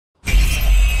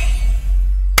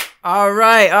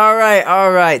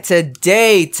Alright.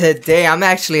 Today, I'm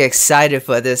actually excited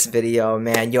for this video,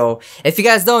 man. Yo, if you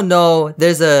guys don't know,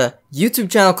 there's a YouTube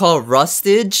channel called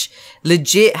Rustage.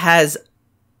 Legit has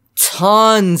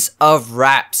tons of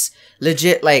raps.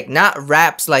 Legit, like, not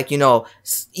raps like, you know,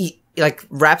 like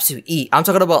raps to eat. I'm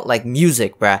talking about like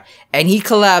music, bruh. And he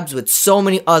collabs with so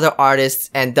many other artists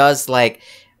and does like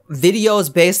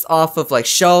videos based off of like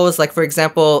shows. Like, for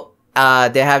example,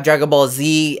 they have Dragon Ball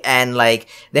Z, and like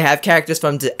they have characters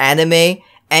from the anime,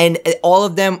 and all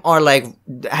of them are like,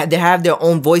 they have their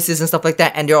own voices and stuff like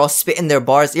that, and they're all spitting their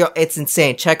bars. Yo, it's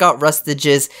insane. Check out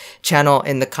Rustage's channel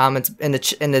in the comments, in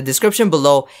the description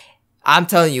below. I'm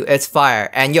telling you, it's fire.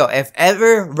 And yo, if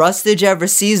ever Rustage ever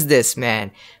sees this,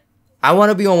 man, I want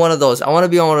to be on one of those. I want to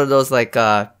be on one of those like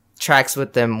tracks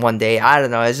with them one day. I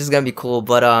don't know. It's just gonna be cool.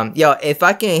 But yo, if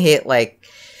I can hit like,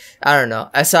 I don't know.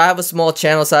 So I have a small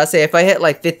channel, so I say if I hit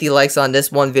like 50 likes on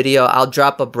this one video, I'll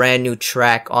drop a brand new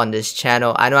track on this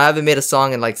channel. I know I haven't made a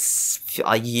song in like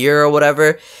a year or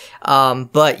whatever.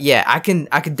 But yeah, I can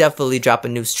definitely drop a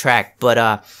new track.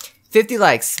 But 50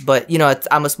 likes. But you know,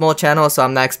 I'm a small channel, so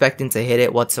I'm not expecting to hit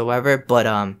it whatsoever. But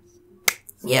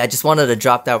yeah, I just wanted to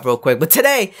drop that real quick. But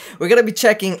today we're gonna be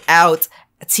checking out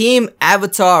Team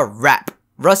Avatar Rap,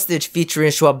 Rustage featuring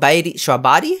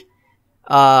Shwabadi,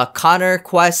 Connor,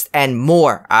 Quest, and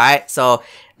more. Alright, so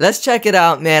let's check it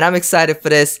out, man. I'm excited for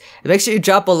this. Make sure you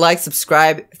drop a like,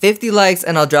 subscribe, 50 likes,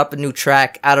 and I'll drop a new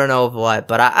track. I don't know what,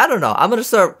 but I don't know. I'm gonna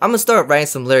start writing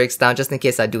some lyrics down just in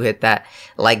case I do hit that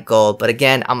like goal. But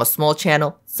again, I'm a small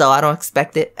channel, so I don't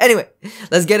expect it. Anyway,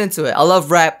 let's get into it. I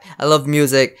love rap, I love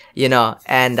music, you know,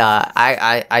 and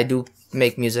I do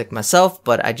make music myself,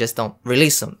 but I just don't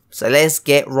release them. So let's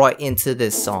get right into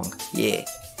this song. Yeah.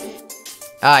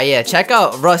 Yeah, check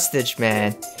out Rustage,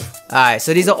 man. Alright,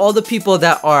 so these are all the people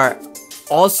that are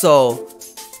also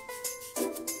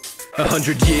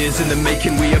 100 years in the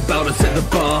making, we about to set the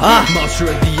bar. Master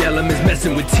of the elements,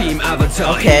 messing with Team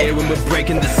Avatar. Okay. Here when we're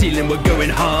breaking the ceiling, we're going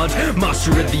hard.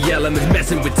 Master of the elements,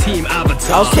 messing with Team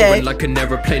Avatar. Okay. When like an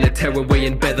aeroplane, a tearaway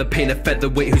in bed, the pain, a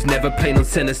featherweight who's never playing on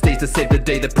center stage to save the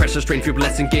day. The pressure, strain through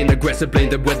blessing, gain aggressive, blame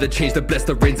the weather, change the bless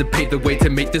the rains and pave the way to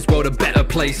make this world a better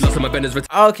place. Lost of my benders.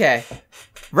 Okay.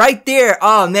 Right there,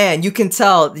 oh man, you can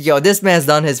tell, yo, this man's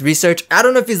done his research. I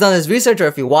don't know if he's done his research or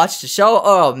if he watched the show.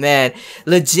 Oh man,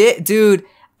 legit, dude.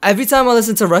 Every time I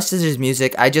listen to Rustage's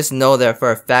music, I just know that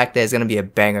for a fact that it's gonna be a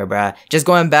banger, bruh. Just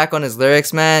going back on his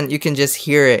lyrics, man, you can just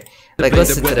hear it. Like,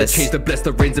 listen to this. Change the bless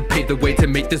the rains and pave the way to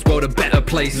make this world a better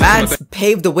place. Man's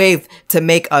paved the way to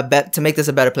make this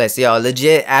a better place. Yo,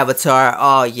 legit Avatar.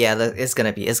 Oh yeah, it's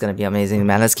gonna be amazing,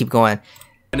 man. Let's keep going.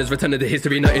 And as return to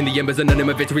history, not in the embers and none of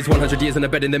my victories. 100 years in a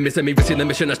bed in the midst of me, risking the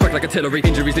mission. I strike like artillery.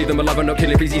 Injuries leave them alive, I'm not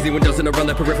killing please. Easy when dozing around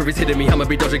their peripheries hitting me. I'ma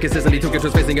be dodging consistently, took it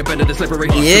was facing a bend of the slippery.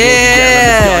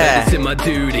 Yeah! It's in my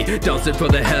duty, dancing for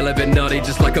the hell of it, naughty,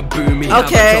 just like a boomy.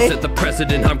 Okay. Set the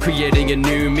precedent, I'm creating a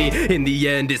new me. In the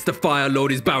end, it's the Fire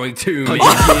Lord is bowing to me.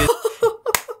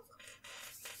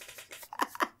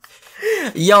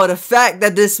 Yo, the fact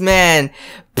that this man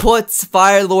puts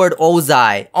Fire Lord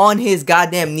Ozai on his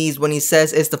goddamn knees when he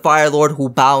says it's the Fire Lord who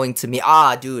bowing to me.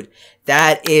 Ah, dude,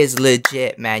 that is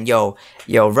legit, man. Yo,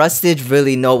 Rustage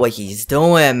really know what he's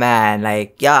doing, man.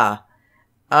 Like, yeah.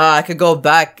 I could go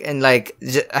back and like,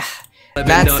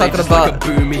 man's talking about,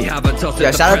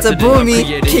 yeah, shout out to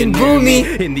Boomy, King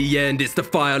Boomy. In the end, it's the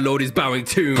Fire Lord is bowing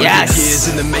to me. Yes. Years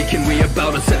in the making, we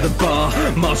about to set the bar.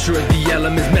 Master of the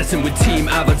elements, messing with Team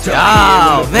Avatar.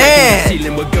 Oh man,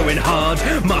 ceiling, we're going hard.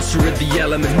 Master of the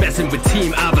elements, messing with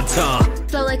Team Avatar.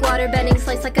 Flow like water bending,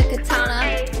 slice like a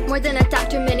katana. More than a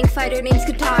doctor, meaning fighter named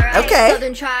Katara. Okay.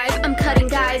 Southern tribe, I'm cutting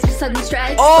guys with sudden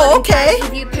stretch. Oh, okay.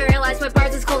 With you paralyzed, my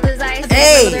bars as cold as ice.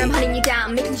 Hey. Brother, I'm hunting you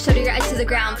down, making sure your eyes to the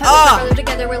ground. Brother,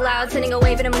 together we're loud, sending a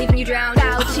wave and I'm leaving you drowned.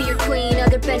 Bow to your queen,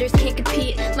 other benders can't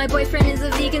compete. My boyfriend is a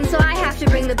vegan, so I have to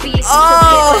bring the beast.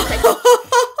 Oh.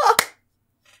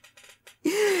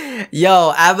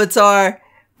 Yo, Avatar,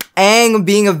 Aang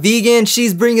being a vegan,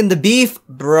 she's bringing the beef,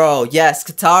 bro. Yes,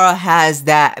 Katara has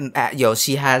that. Yo,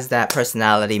 she has that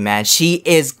personality, man. She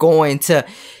is going to,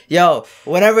 yo,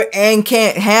 whenever Aang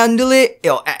can't handle it,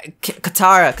 yo,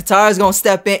 Katara's gonna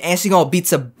step in and she's gonna beat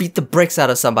the bricks out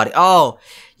of somebody. Oh,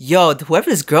 yo, whoever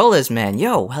this girl is, man.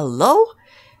 Yo, hello,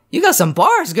 you got some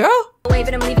bars, girl. Wave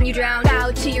and I'm leaving you drowned. Bow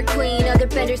to your queen, other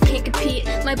benders can't compete.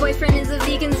 My boyfriend is a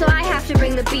vegan, so I have to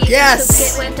bring the beef. Yes.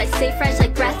 So get whipped, I stay fresh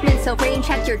like breath mints. So rain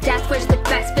check your death wish the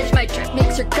best bitch. My drip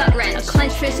makes your gut wrench. A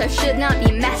clenched fist I should not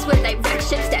be messed with. I wreck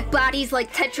shit, stack bodies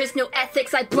like Tetris. No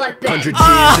ethics, I bloodbend. 100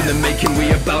 years in the making,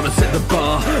 we about to set the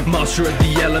bar. Master of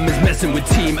the elements, messing with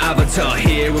Team Avatar.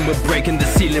 Here when we're breaking the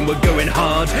ceiling, we're going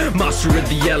hard. Master of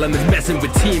the elements, messing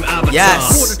with Team Avatar.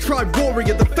 Yes. Water tribe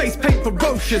warrior, the face paint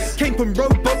ferocious. Came from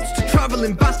rowboats to travel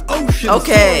in vast oceans.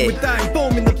 Okay. With dang,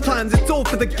 bombing the plans, it's all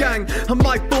for the gang. I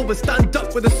might forward stand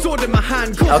up with a sword in my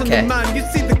hand. Causing Okay. the man, you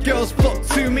see the girls flock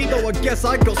to me. Though I guess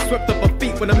I got swept up my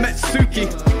feet when I met Suki.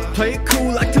 Play it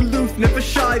cool, act aloof, never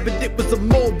shy. But it was a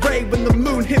moray when the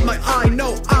moon hit my eye.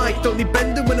 No, I don't need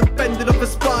bending when I'm bending off a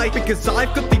spy. Because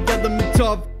I've got the element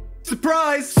of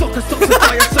surprise. Soccer, soccer,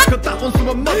 fire, sucker. That one's from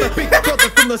my mother. Big brother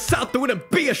from the south. There wouldn't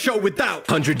be a show without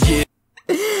 100 years.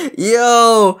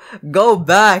 Yo, go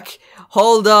back.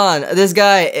 Hold on. This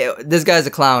guy's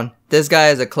a clown. This guy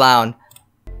is a clown.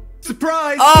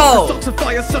 surprise. Oh! Socks of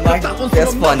fire, sucker. Like, That one's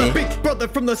that's from my mother. funny. Big brother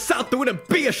from the south. There wouldn't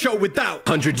be a show without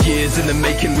 100 years in the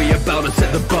making, we about to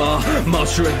set the bar.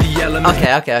 Master of the elements.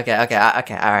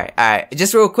 Okay. Alright.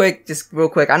 Just real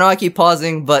quick. I know I keep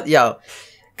pausing, but yo,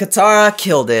 Katara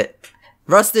killed it.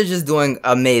 Rustage is doing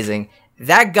amazing.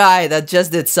 That guy that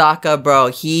just did Sokka, bro,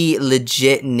 he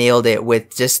legit nailed it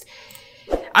with just...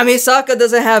 I mean, Sokka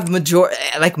doesn't have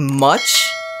much.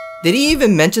 Did he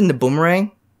even mention the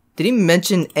boomerang? Did he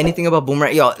mention anything about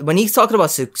boomerang? Yo, when he's talking about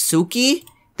Suki,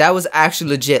 that was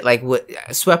actually legit. Like, what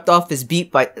swept off his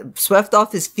feet by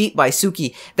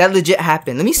Suki. That legit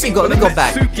happened. Let me see. Let me go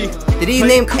back. Did he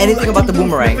name anything about the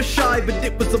boomerang?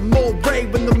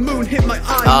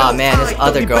 Oh man, his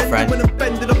other girlfriend.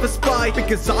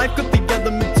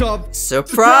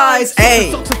 Surprise!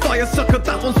 Hey! 100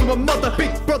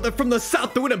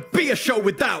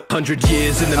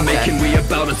 years in the making, we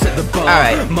about to set the bar.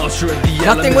 Alright. Master of the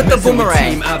Nothing elements, with the messing boomerang.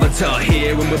 Team Avatar.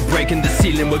 Here when we're breaking the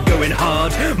ceiling, we're going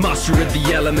hard. Master of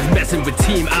the elements, messing with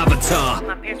Team Avatar.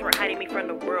 My parents were hiding me from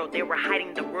the world, they were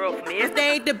hiding the world from me. If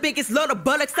they ain't the biggest load of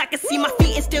bullocks, I can see my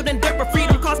feet instilled in dirt, but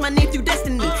freedom calls my name through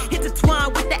destiny.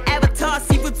 Intertwined with the avatar,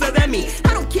 seafood further than me.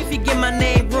 I don't care if you get my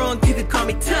name wrong, you can call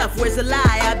me tough. Where's a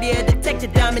lie? I'll be a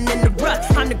detective, diamond in the rough.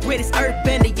 I'm the greatest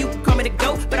earthbender, you can call me the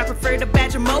GOAT, but I prefer the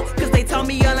Badger Mo, cause they told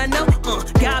me all I know.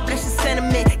 God bless the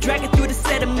sentiment, dragging through the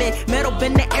sediment. Metal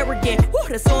been the arrogant, woo,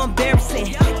 that's so embarrassing.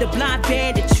 The blind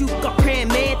bandit, you got praying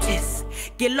mantis.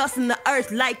 Get lost in the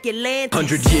earth like Atlantis.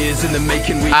 100 years in the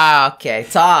making, we Okay,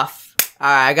 Toph.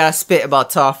 Alright, I gotta spit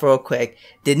about Toph real quick.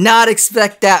 Did not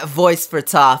expect that voice for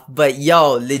Toph, but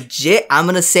yo, legit, I'm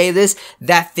gonna say this,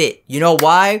 that fit. You know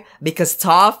why? Because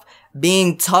Toph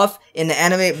being tough in the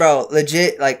anime, bro,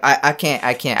 legit, like, I can't.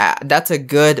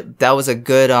 That was a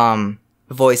good,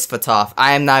 voice for Toph.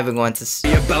 I am not even going to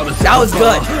that was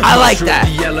good. I like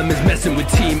that. The elements messing with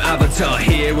Team Avatar.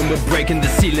 Here when we're breaking the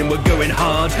ceiling, we're going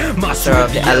hard. Master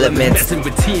of the elements messing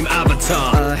with Team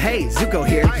Avatar. Hey, Zuko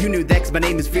here. You knew that 'cause my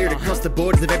name is feared across the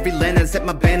borders of every land. I set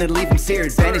my banner, leave him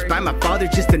seared. Banished by my father,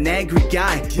 just an angry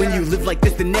guy. When you live like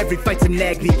this, then every fight's an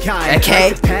agony kind.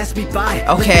 Okay. Pass me by.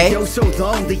 Okay. Yo, so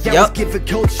lonely. I was giving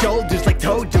cold shoulders like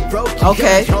Totoro.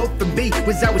 Okay. Hope for me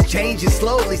was I was changing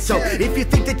slowly. So if you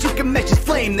think that you can match his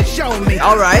flame, then show me.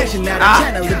 Alright.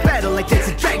 Channel in battle like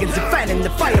dancing dragons and fighting the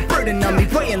fire burning on me,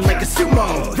 weighing like a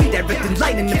sumo. Redirecting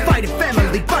light in the fighting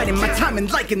family, biting my time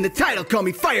and liking the title. Call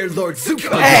me Fire Lord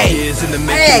Zuko. Hey. Years in the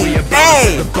making, we about to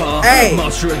set the bar. Hey.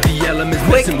 Master of the elements,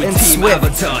 Quick messing with and Team swift.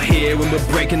 Avatar. Here when we're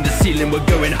breaking the ceiling, we're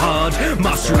going hard.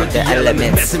 Master of the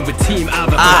elements, messing with Team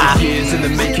Avatar. Years in the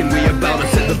making, we about to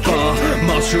set the bar.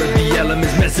 Master of the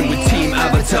elements, messing with Team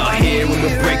Avatar. Here when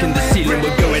we're breaking the ceiling,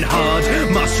 we're going hard.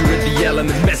 Master of the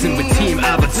elements, messing with Team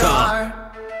Avatar.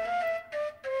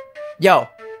 Yo.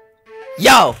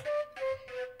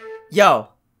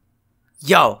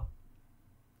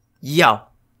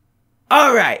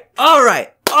 Alright.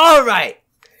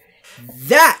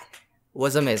 That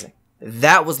was amazing.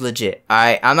 That was legit.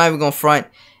 Alright, I'm not even gonna front.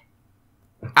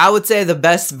 I would say the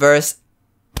best verse,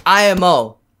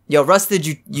 IMO. Yo,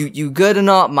 Rustage, you good or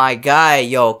not? My guy,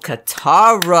 yo,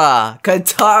 Katara,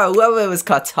 whoever it was,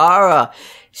 Katara,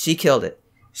 she killed it.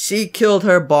 She killed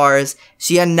her bars.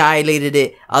 She annihilated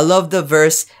it. I love the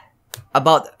verse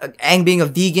about Aang being a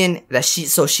vegan.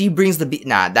 So she brings the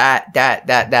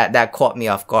that caught me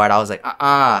off guard. I was like,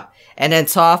 And then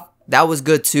Toph, that was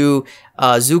good too.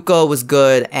 Zuko was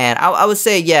good, and I would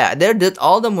say, yeah,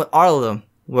 all of them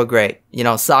were great. You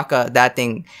know, Sokka, that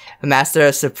thing, Master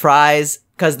of Surprise,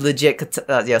 cause legit,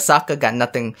 Sokka got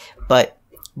nothing but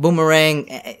boomerang.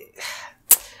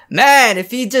 Man,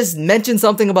 if he just mentioned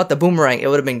something about the boomerang, it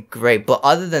would have been great. But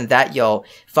other than that, yo,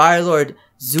 Fire Lord,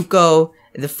 Zuko,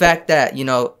 the fact that, you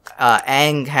know,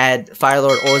 Aang had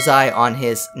Firelord Ozai on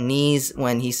his knees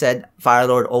when he said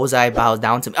Firelord Ozai bows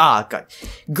down to me. Ah, God.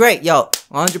 Great, yo.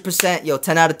 100%, yo.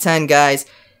 10 out of 10, guys.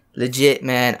 Legit,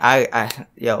 man.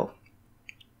 Yo.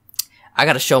 I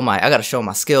gotta show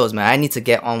my skills, man. I need to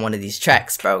get on one of these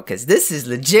tracks, bro, because this is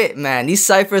legit, man. These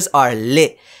ciphers are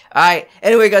lit. Alright,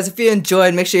 anyway, guys, if you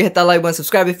enjoyed, make sure you hit that like button,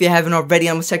 subscribe if you haven't already.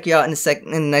 I'm gonna check you out in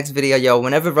the next video, yo.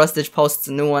 Whenever Rustage posts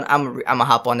a new one, I'ma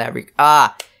hop on that.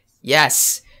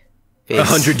 Yes. Peace.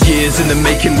 100 years in the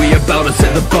making, we about to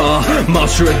set the bar.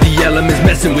 Master of the elements,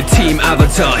 messing with Team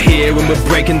Avatar. Here when we're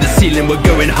breaking the ceiling, we're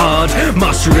going hard.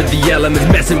 Master of the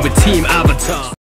elements, messing with Team Avatar.